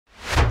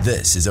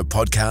This is a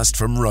podcast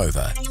from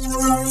Rover.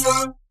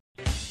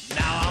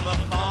 Now I'm a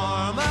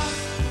farmer,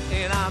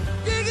 and I'm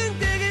digging.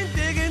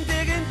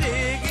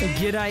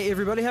 G'day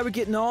everybody, how are we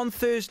getting on?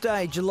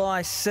 Thursday,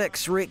 July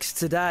 6, Rex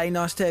today.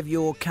 Nice to have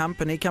your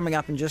company. Coming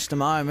up in just a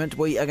moment,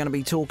 we are going to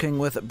be talking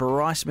with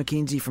Bryce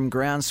McKenzie from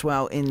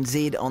Groundswell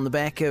NZ on the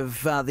back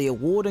of the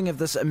awarding of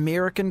this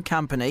American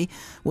company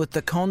with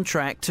the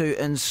contract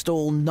to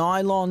install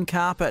nylon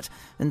carpet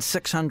in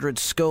 600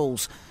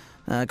 schools.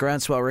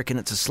 Groundswell reckon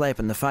it's a slap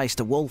in the face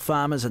to wool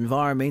farmers,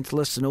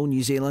 environmentalists and all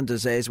New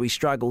Zealanders as we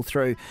struggle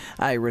through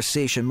a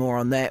recession. More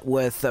on that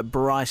with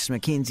Bryce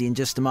McKenzie in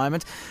just a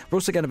moment. We're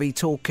also going to be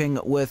talking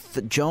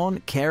with John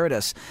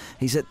Carradis.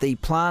 He's at the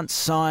Plant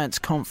Science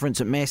Conference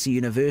at Massey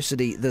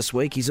University this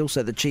week. He's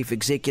also the Chief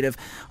Executive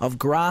of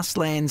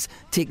Grasslands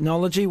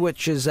Technology,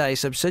 which is a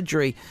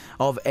subsidiary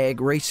of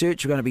Ag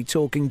Research. We're going to be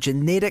talking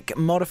genetic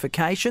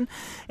modification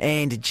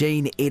and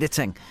gene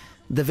editing.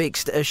 The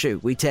vexed issue,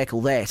 we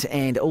tackle that.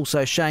 And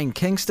also Shane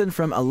Kingston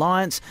from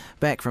Alliance,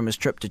 back from his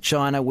trip to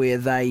China where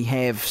they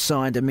have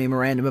signed a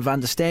memorandum of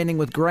understanding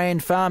with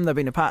Grand Farm. They've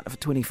been a partner for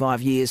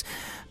 25 years,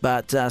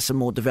 but some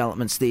more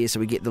developments there, so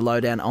we get the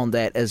lowdown on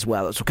that as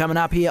well. It's all coming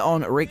up here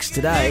on Rex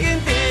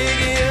Today.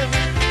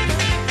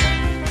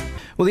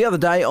 Well, the other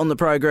day on the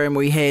program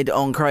we had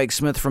on Craig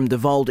Smith from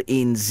Devolved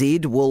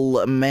NZ,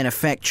 wool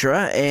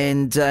manufacturer,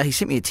 and he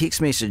sent me a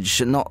text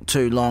message not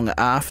too long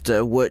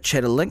after, which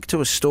had a link to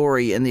a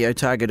story in the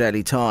Otago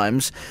Daily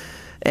Times.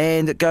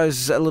 And it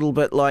goes a little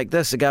bit like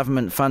this. A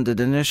government-funded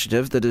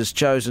initiative that has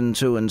chosen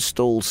to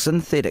install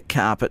synthetic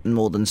carpet in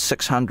more than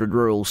 600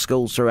 rural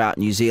schools throughout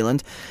New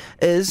Zealand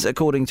is,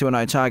 according to an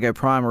Otago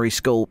primary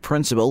school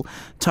principal,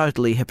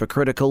 totally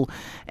hypocritical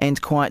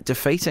and quite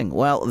defeating.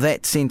 Well,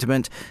 that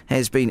sentiment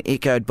has been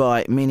echoed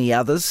by many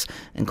others,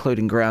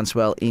 including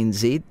Groundswell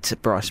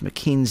NZ. Bryce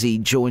McKenzie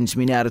joins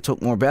me now to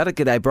talk more about it.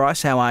 G'day,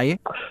 Bryce. How are you?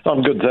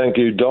 I'm good, thank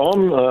you,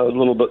 Dom. A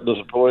little bit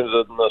disappointed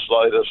in this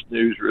latest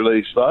news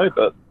release, though,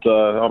 but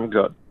I'm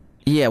good.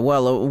 Yeah,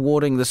 well,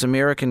 awarding this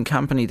American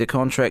company the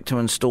contract to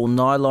install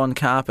nylon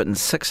carpet in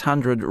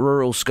 600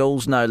 rural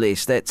schools, no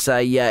less. That's,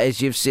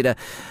 as you've said,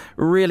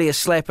 really a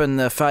slap in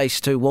the face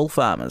to wool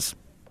farmers.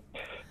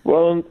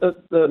 Well,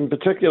 in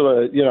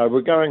particular,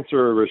 we're going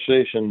through a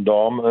recession,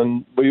 Dom,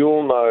 and we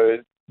all know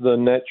the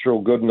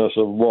natural goodness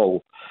of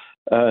wool.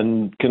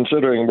 And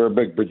considering we're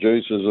big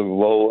producers of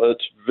wool,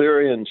 it's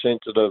very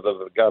insensitive of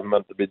the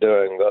government to be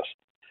doing this.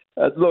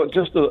 Look,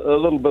 just a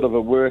little bit of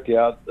a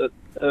workout.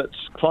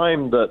 It's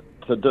claimed that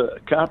to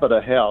carpet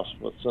a house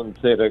with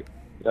synthetic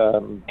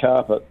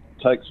carpet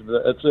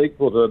it's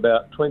equal to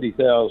about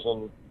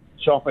 20,000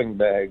 shopping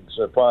bags,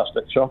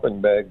 plastic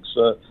shopping bags.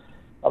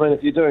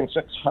 If you're doing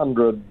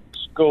 600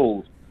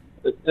 schools,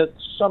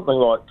 it's something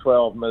like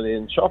 12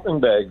 million shopping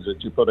bags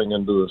that you're putting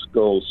into the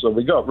schools. So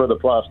we got rid of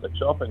plastic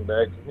shopping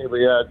bags, and here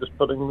we are just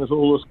putting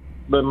all this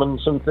lemon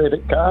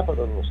synthetic carpet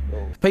in the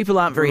schools. People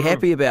aren't very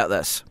happy about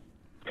this.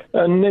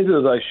 And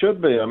neither they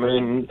should be.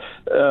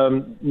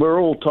 We're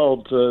all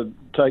told to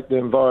take the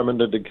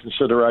environment into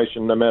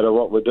consideration no matter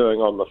what we're doing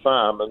on the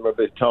farm, and we're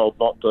being told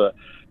not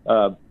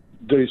to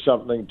do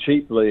something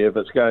cheaply if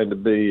it's going to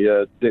be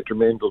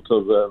detrimental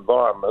to the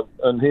environment.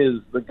 And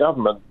here's the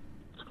government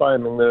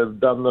claiming they've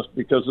done this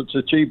because it's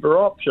a cheaper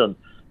option.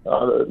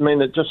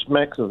 It just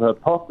smacks of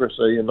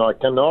hypocrisy, and I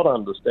cannot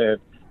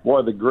understand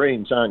why the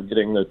Greens aren't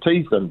getting their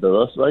teeth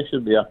into this. They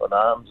should be up in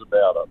arms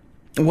about it.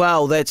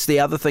 Well, that's the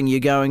other thing you're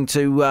going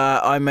to,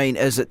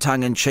 is it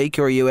tongue-in-cheek,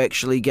 or are you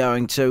actually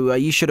going to,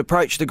 you should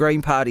approach the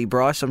Green Party,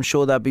 Bryce. I'm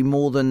sure they'll be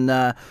more than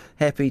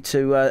happy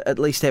to at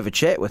least have a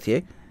chat with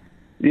you.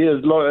 Yeah,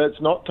 look,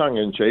 it's not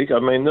tongue-in-cheek.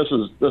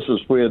 This is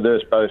where they're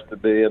supposed to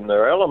be in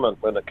their element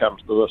when it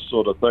comes to this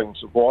sort of thing.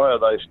 So why are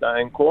they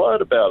staying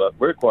quiet about it?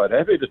 We're quite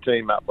happy to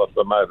team up with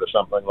them over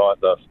something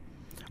like this.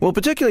 Well,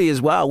 particularly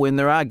as well when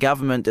there are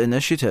government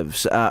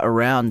initiatives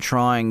around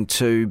trying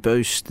to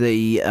boost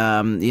the,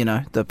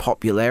 the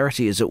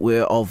popularity, as it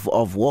were,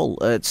 of wool.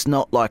 It's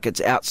not like it's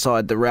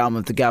outside the realm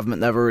of the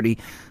government. They've already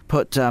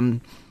put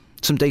some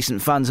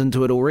decent funds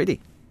into it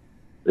already.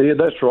 Yeah,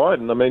 that's right.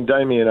 And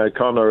Damien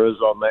O'Connor is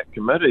on that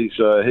committee,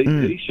 so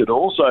he should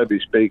also be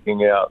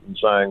speaking out and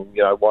saying,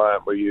 why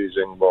aren't we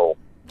using wool?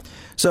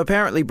 So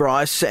apparently,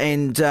 Bryce,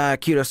 and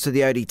kudos to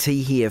the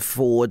ODT here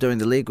for doing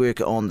the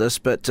legwork on this,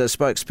 but a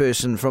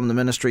spokesperson from the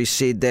ministry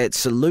said that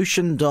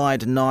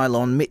solution-dyed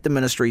nylon met the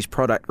ministry's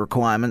product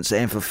requirements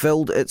and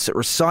fulfilled its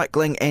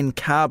recycling and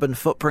carbon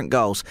footprint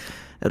goals.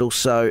 It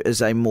also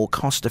is a more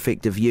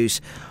cost-effective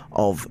use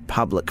of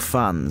public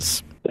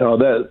funds. Oh,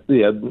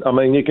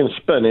 you can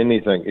spin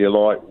anything you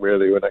like,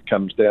 really, when it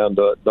comes down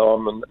to it,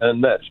 Dom,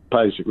 and that's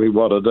basically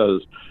what it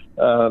is.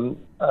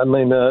 A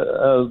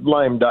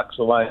lame duck's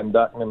a lame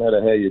duck no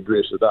matter how you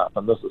dress it up,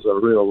 and this is a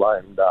real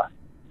lame duck.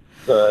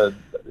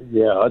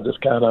 I just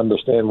can't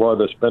understand why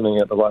they're spinning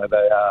it the way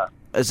they are.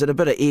 Is it a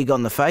bit of egg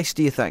on the face,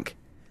 do you think?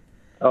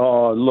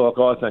 Oh, look,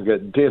 I think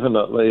it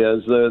definitely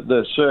is.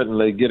 They're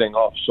certainly getting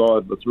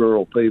offside with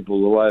rural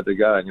people the way they're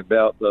going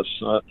about this.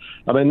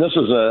 I mean, this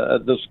is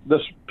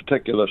this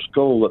particular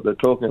school that they're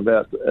talking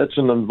about. It's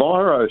an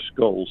enviro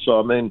school, so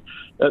I mean,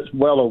 it's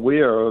well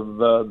aware of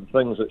the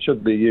things it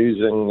should be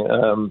using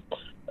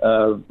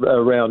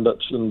around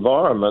its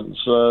environments,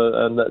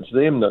 and it's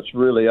them that's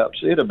really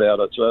upset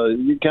about it. So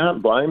you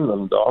can't blame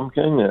them, Dom,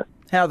 can you?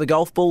 How are the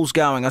golf balls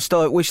going? We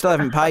still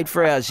haven't paid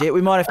for ours yet.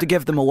 We might have to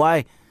give them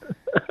away.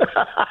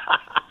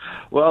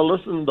 Well,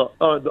 listen,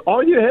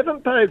 you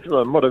haven't paid for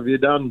them. What have you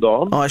done,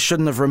 Dom? I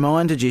shouldn't have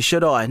reminded you,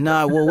 should I?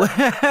 No, well...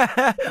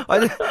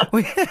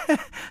 Actually,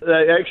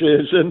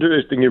 it's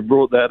interesting you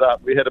brought that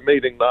up. We had a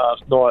meeting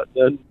last night,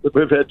 and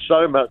we've had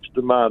so much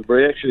demand.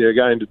 We actually are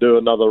going to do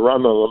another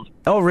run of them.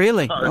 Oh,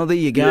 really? Oh, there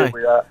you go. Yeah,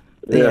 we are.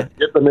 Yeah,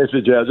 get the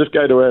message out. Just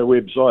go to our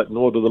website and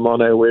order them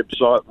on our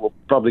website. We'll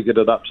probably get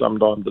it up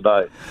sometime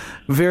today.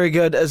 Very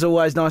good. As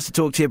always, nice to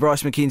talk to you,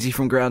 Bryce McKenzie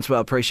from Groundswell.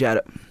 Appreciate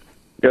it.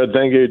 Good.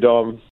 Thank you, Dom.